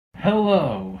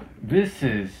Hello, this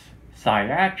is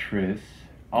Cyatrus,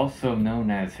 also known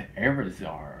as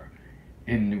Arizar,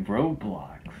 in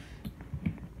Roblox.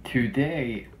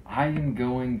 Today, I am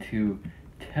going to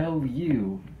tell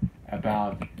you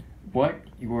about what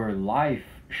your life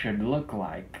should look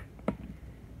like.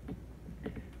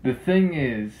 The thing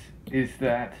is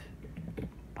that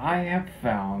I have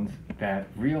found that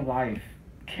real life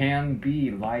can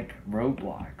be like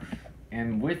Roblox,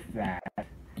 and with that,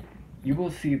 you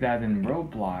will see that in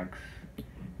Roblox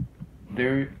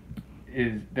there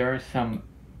are some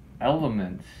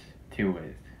elements to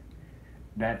it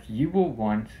that you will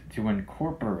want to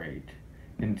incorporate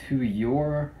into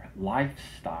your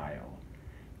lifestyle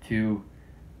to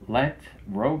let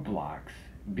Roblox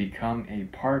become a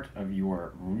part of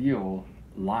your real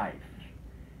life.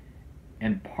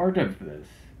 And part of this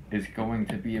is going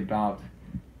to be about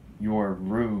your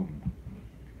room.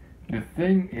 The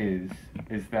thing is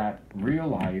that real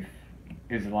life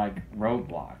is like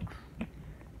Roblox.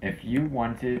 If you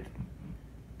wanted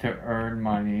to earn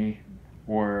money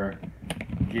or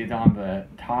get on the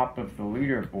top of the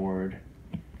leaderboard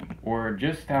or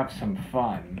just have some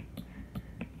fun,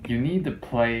 you need to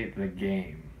play the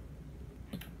game.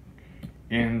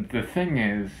 And the thing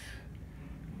is,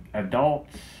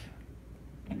 adults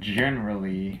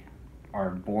generally are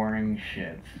boring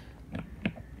shits.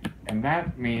 And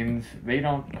that means they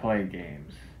don't play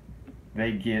games.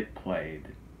 They get played.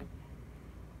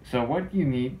 So what you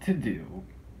need to do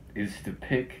is to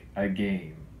pick a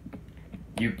game.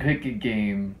 You pick a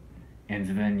game and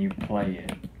then you play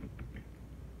it.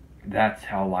 That's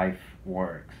how life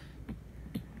works.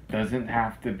 Doesn't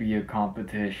have to be a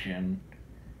competition,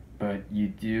 but you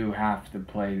do have to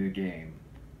play the game.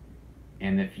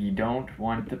 And if you don't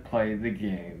want to play the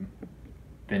game,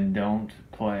 then don't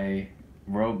play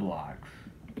Roblox.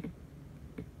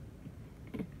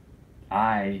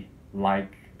 I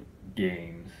like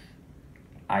games.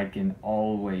 I can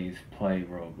always play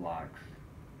Roblox,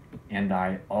 and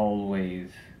I always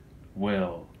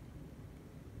will.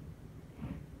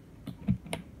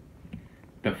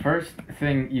 The first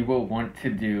thing you will want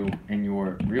to do in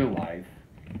your real life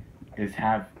is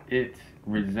have it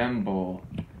resemble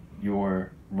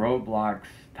your Roblox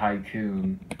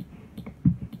tycoon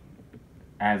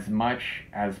as much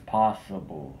as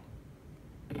possible.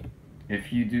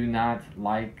 If you do not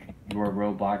like your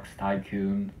Roblox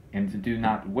tycoon and do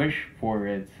not wish for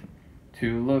it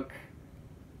to look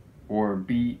or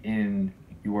be in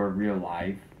your real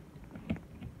life,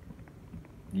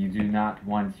 you do not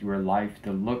want your life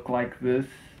to look like this,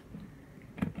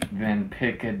 then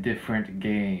pick a different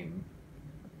game.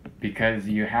 Because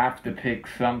you have to pick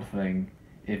something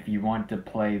if you want to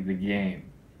play the game.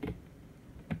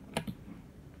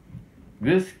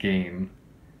 This game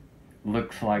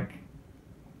looks like,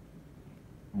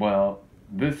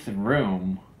 this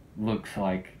room looks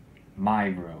like my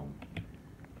room.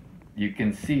 You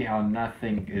can see how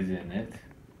nothing is in it.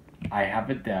 I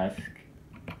have a desk,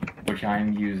 which I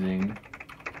am using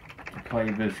to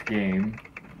play this game,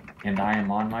 and I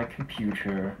am on my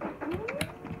computer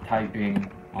typing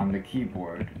on the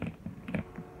keyboard.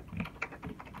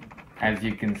 As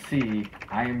you can see,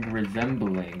 I am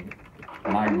resembling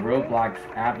my Roblox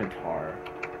avatar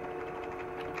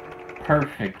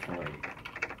perfectly.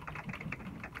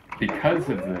 Because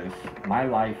of this, my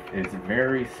life is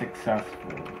very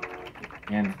successful,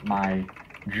 and my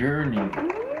journey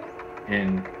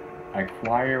in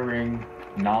acquiring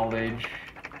knowledge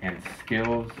and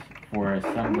skills for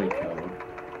assembly code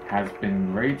has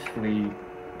been greatly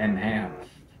enhanced.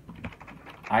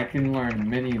 I can learn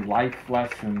many life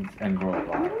lessons in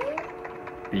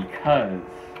Roblox because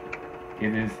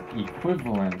it is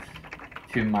equivalent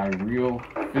to my real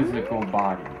physical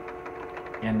body.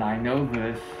 And I know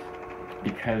this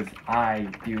because I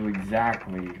do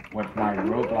exactly what my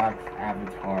Roblox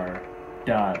avatar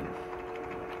does.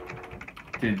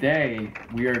 Today,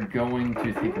 we are going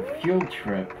to take a field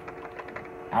trip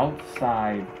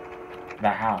outside the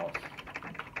house.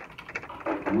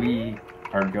 We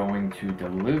are going to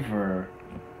deliver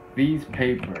these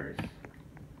papers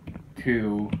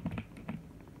to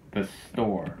the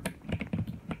store.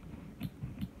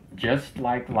 Just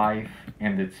like life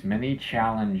and its many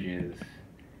challenges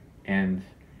and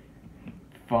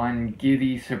fun,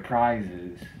 giddy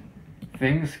surprises,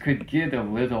 things could get a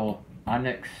little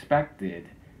unexpected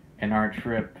in our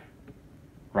trip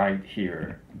right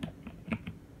here.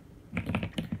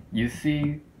 You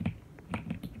see,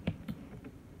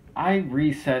 I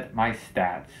reset my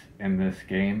stats in this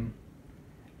game.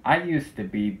 I used to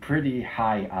be pretty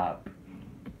high up.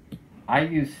 I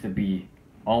used to be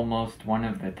almost one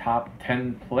of the top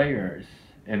 10 players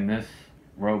in this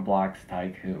Roblox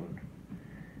Tycoon.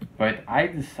 But I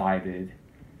decided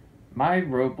my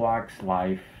Roblox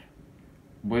life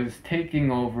was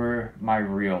taking over my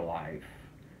real life.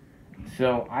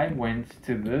 So I went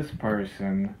to this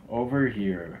person over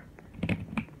here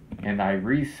and I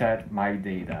reset my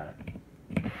data.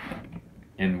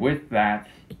 And with that,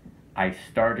 I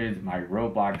started my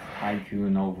Roblox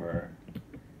Tycoon over,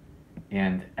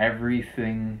 and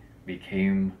everything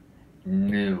became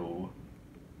new.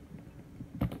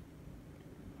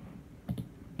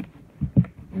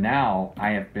 Now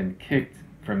I have been kicked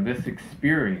from this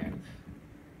experience,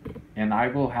 and I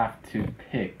will have to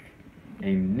pick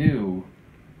a new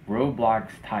Roblox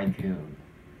Tycoon.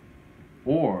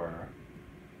 Or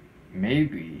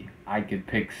maybe I could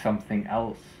pick something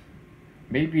else.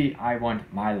 Maybe I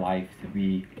want my life to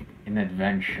be an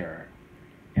adventure.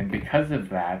 And because of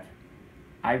that,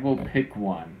 I will pick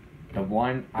one. The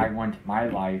one I want my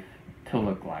life to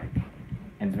look like.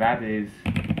 And that is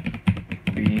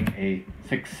being a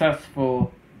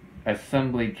successful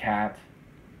assembly cat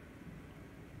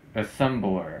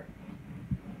assembler.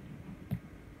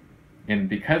 And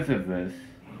because of this,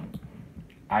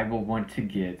 I will want to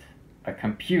get a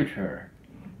computer,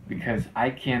 because I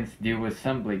can't do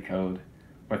assembly code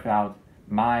without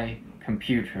my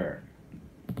computer.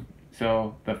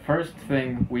 So the first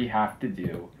thing we have to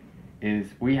do is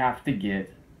we have to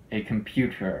get a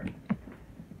computer.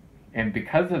 And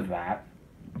because of that,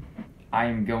 I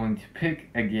am going to pick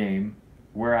a game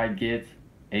where I get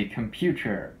a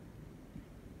computer.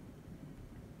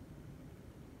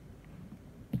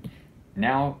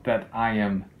 Now that I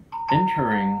am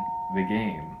entering the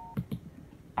game,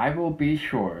 I will be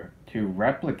sure to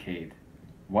replicate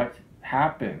what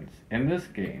happens in this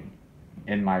game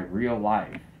in my real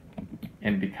life.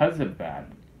 And because of that,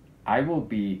 I will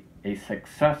be a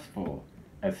successful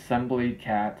assembly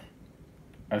cat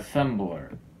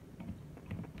assembler.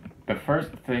 The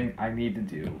first thing I need to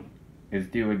do is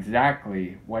do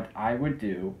exactly what I would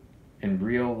do in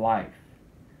real life,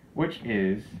 which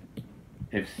is,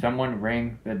 if someone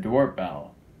rang the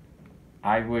doorbell,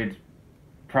 I would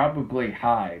probably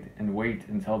hide and wait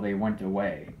until they went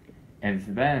away. And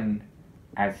then,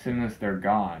 as soon as they're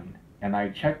gone, and I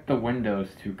check the windows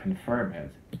to confirm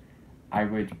it, I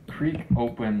would creak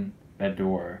open the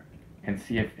door and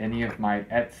see if any of my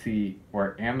Etsy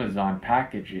or Amazon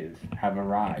packages have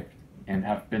arrived and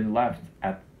have been left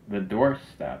at the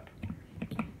doorstep.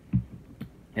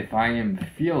 If I am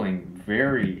feeling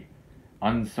very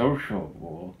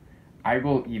unsociable, I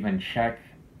will even check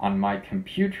on my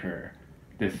computer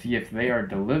to see if they are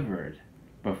delivered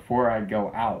before I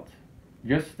go out,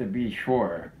 just to be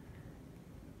sure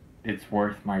it's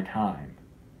worth my time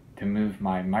to move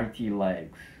my mighty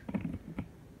legs.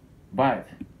 But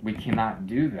we cannot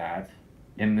do that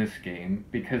in this game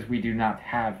because we do not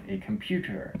have a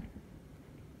computer.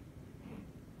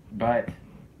 But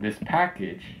this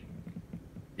package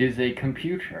is a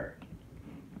computer.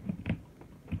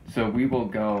 So we will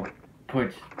go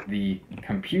put the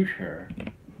computer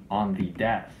on the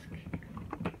desk.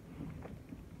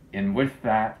 And with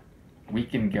that, we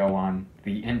can go on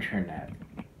the internet.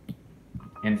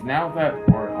 And now that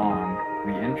we're on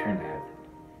the internet,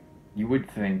 you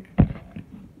would think,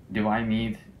 do I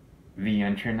need the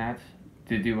internet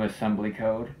to do assembly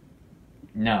code?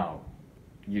 No,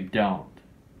 you don't.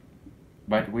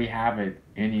 But we have it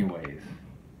anyways.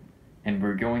 And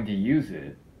we're going to use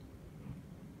it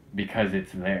because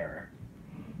it's there.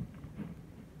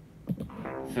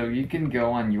 So you can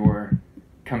go on your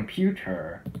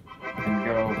computer and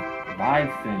go buy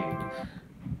things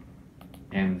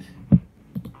and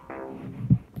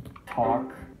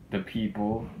talk to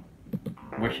people,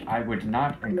 which I would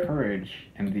not encourage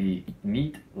in the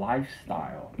NEET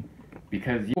lifestyle,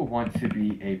 because you want to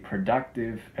be a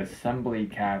productive assembly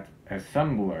cat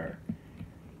assembler,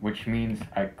 which means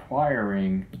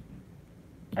acquiring,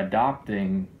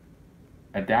 adapting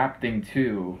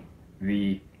to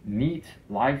the NEET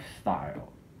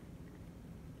lifestyle.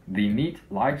 The NEET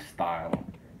lifestyle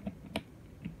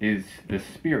is the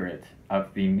spirit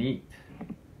of the NEET.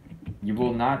 You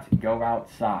will not go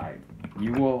outside.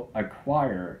 You will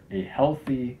acquire a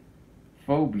healthy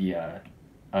phobia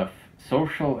of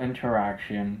social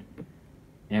interaction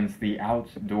and the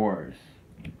outdoors.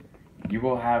 You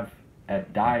will have a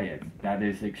diet that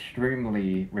is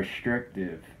extremely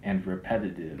restrictive and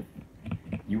repetitive.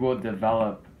 You will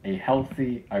develop a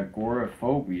healthy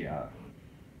agoraphobia.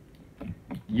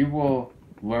 You will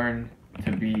learn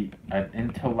to be an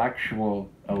intellectual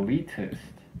elitist,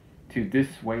 to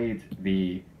dissuade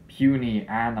the puny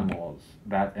animals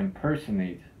that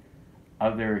impersonate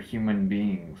other human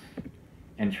beings.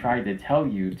 and try to tell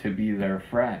you to be their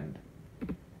friend.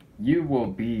 You will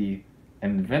be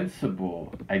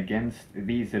invincible against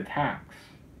these attacks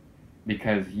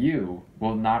because you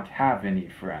will not have any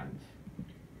friends.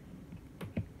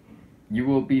 You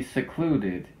will be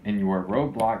secluded in your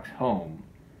Roblox home,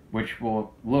 which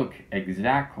will look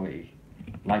exactly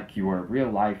like your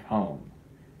real-life home.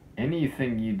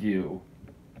 Anything you do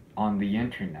on the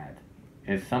internet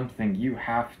is something you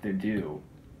have to do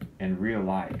in real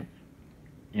life.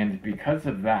 And because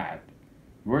of that,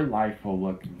 your life will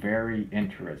look very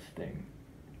interesting,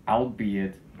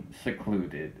 albeit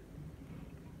secluded,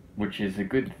 which is a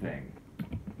good thing.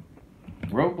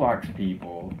 Roblox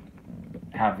people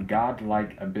have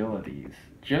godlike abilities,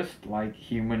 just like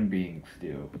human beings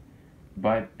do.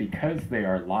 But because they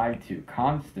are lied to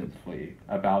constantly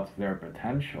about their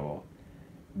potential,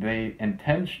 they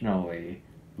intentionally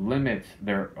limit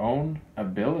their own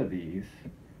abilities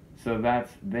so that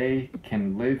they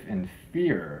can live in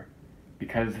fear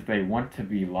because they want to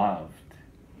be loved.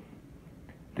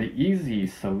 The easy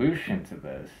solution to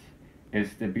this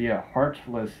is to be a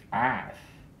heartless ass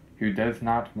who does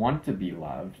not want to be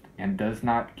loved and does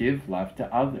not give love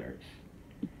to others.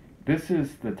 This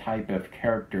is the type of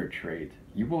character trait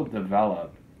you will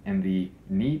develop in the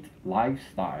NEET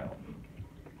lifestyle.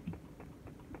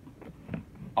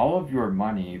 All of your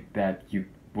money that you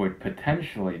would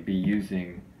potentially be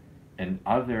using in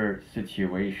other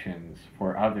situations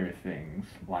for other things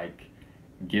like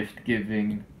gift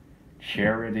giving,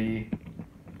 charity,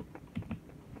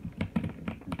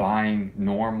 buying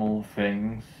normal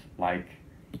things like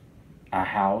a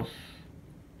house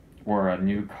or a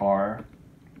new car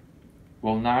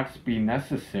will not be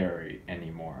necessary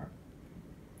anymore.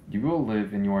 You will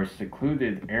live in your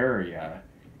secluded area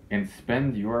and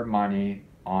spend your money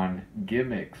on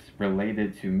gimmicks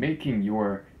related to making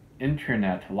your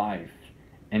internet life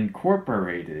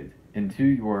incorporated into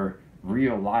your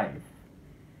real life.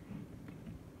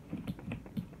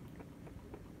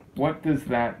 What does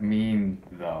that mean,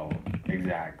 though,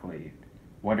 exactly?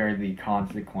 What are the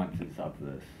consequences of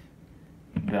this?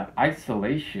 The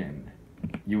isolation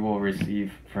you will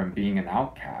receive from being an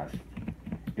outcast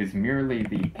is merely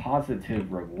the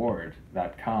positive reward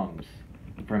that comes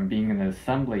from being an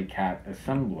assembly cat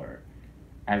assembler,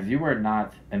 as you are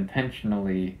not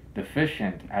intentionally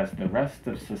deficient as the rest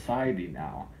of society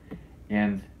now,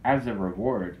 and as a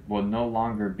reward will no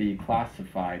longer be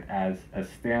classified as a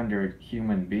standard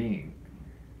human being.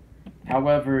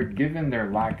 However, given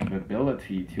their lack of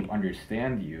ability to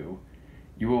understand you,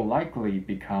 you will likely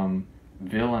become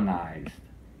villainized,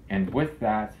 and with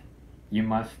that, you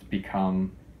must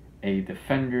become a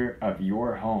defender of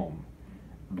your home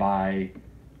by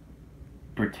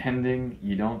pretending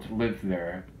you don't live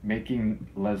there, making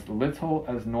as little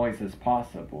as noise as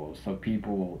possible so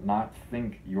people will not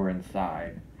think you're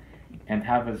inside, and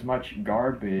have as much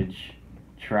garbage,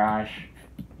 trash,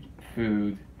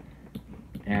 food,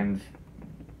 and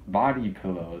body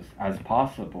pillows as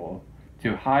possible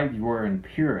to hide your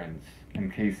appearance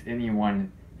in case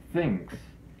anyone thinks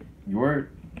your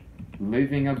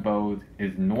living abode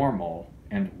is normal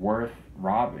and worth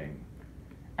robbing.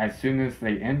 As soon as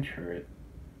they enter it,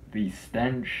 the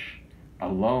stench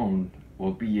alone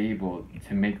will be able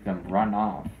to make them run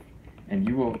off, and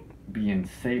you will be in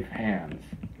safe hands.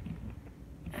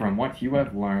 From what you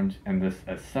have learned in this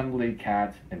Assembly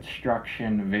Cat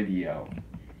instruction video.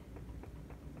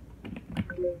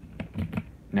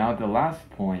 Now the last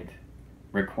point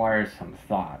requires some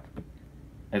thought.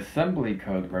 Assembly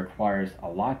code requires a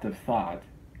lot of thought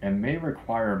and may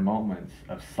require moments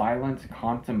of silent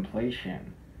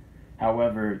contemplation.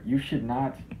 However, you should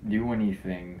not do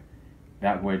anything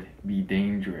that would be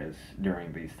dangerous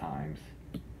during these times.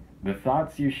 The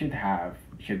thoughts you should have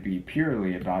should be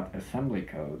purely about assembly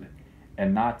code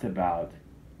and not about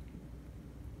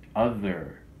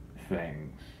other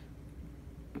things.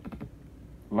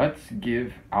 Let's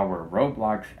give our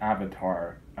Roblox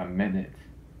avatar a minute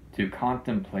to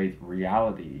contemplate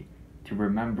reality, to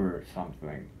remember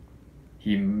something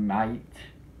he might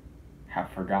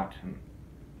have forgotten.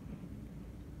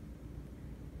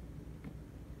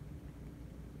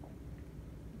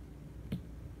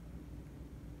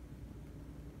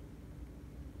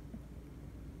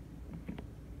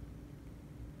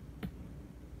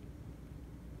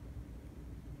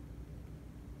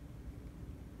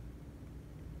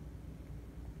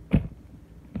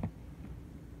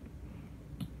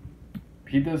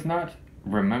 He does not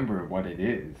remember what it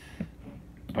is,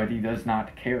 but he does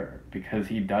not care because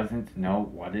he doesn't know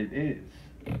what it is.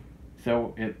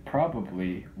 So it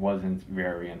probably wasn't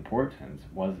very important,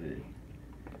 was it?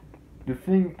 The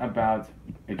thing about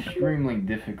extremely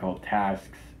difficult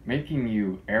tasks making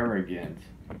you arrogant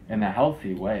in a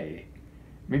healthy way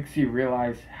makes you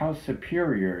realize how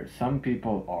superior some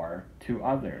people are to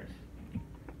others.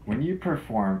 When you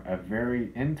perform a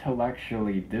very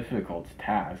intellectually difficult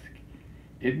task,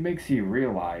 it makes you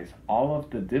realize all of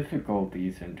the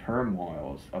difficulties and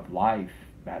turmoils of life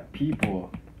that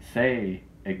people say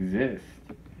exist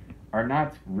are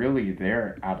not really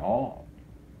there at all,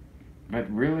 but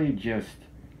really just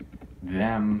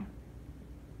them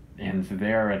and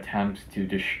their attempts to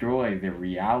destroy the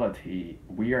reality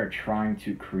we are trying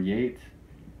to create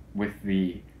with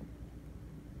the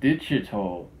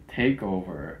digital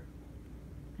takeover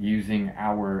using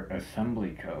our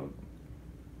assembly code.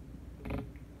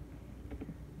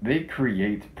 They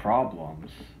create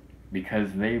problems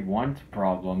because they want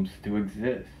problems to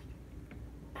exist.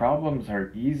 Problems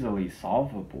are easily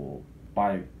solvable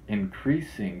by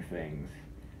increasing things,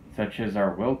 such as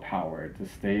our willpower to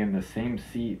stay in the same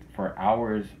seat for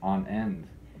hours on end,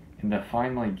 and to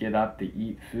finally get up to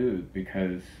eat food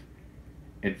because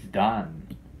it's done.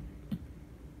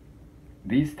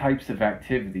 These types of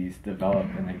activities develop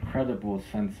an incredible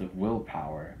sense of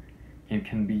willpower and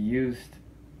can be used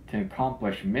to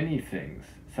accomplish many things,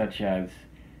 such as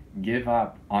give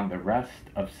up on the rest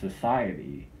of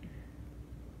society,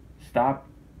 stop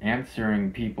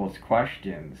answering people's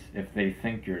questions if they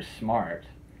think you're smart,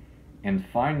 and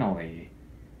finally,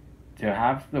 to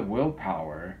have the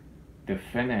willpower to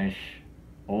finish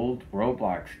old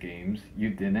Roblox games you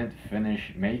didn't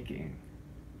finish making,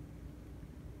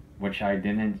 which I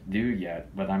didn't do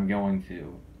yet, but I'm going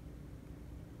to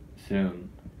soon.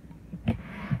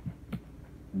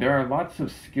 There are lots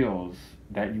of skills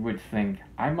that you would think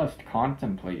I must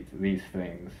contemplate these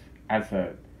things as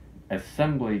a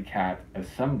assembly cat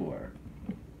assembler,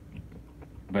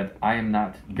 but I am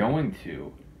not going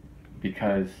to,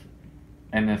 because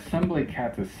an assembly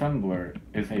cat assembler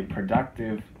is a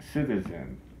productive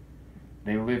citizen.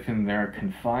 They live in their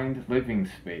confined living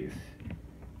space,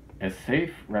 a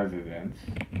safe residence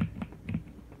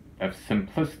of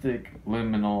simplistic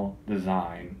liminal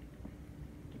design,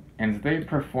 and they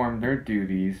perform their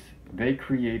duties they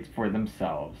create for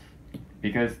themselves,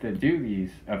 because the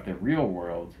duties of the real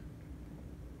world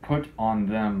put on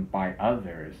them by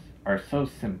others are so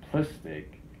simplistic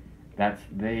that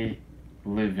they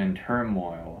live in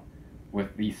turmoil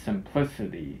with the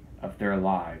simplicity of their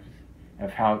lives,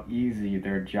 of how easy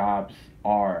their jobs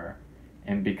are,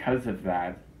 and because of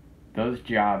that, those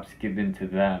jobs given to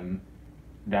them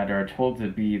that are told to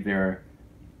be their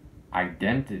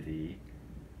identity,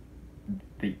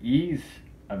 the ease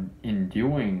in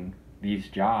doing these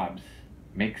jobs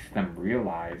makes them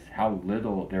realize how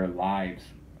little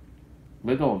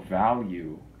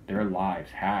value their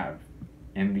lives have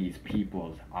in these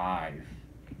people's eyes.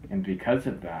 And because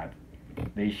of that,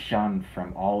 they shun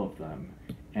from all of them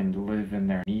and live in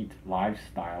their neat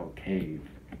lifestyle cave.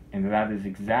 And that is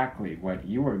exactly what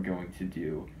you are going to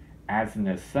do as an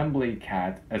assembly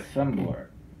cat assembler.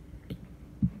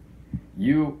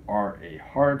 You are a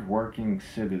hard-working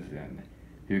citizen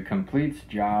who completes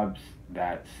jobs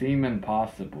that seem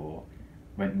impossible,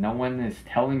 but no one is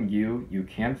telling you you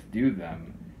can't do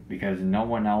them because no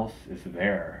one else is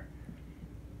there.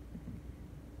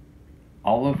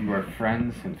 All of your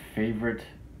friends and favorite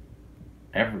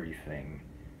everything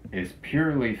is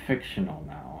purely fictional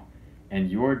now,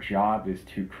 and your job is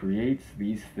to create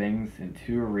these things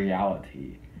into a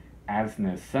reality as an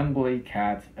assembly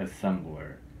cat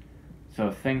assembler. So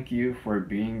thank you for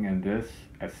being in this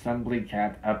assembly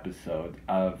cat episode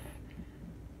of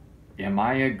Am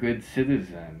I a Good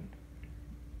Citizen?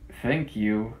 Thank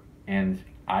you, and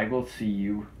I will see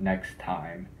you next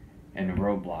time in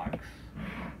Roblox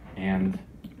and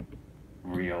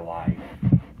real life.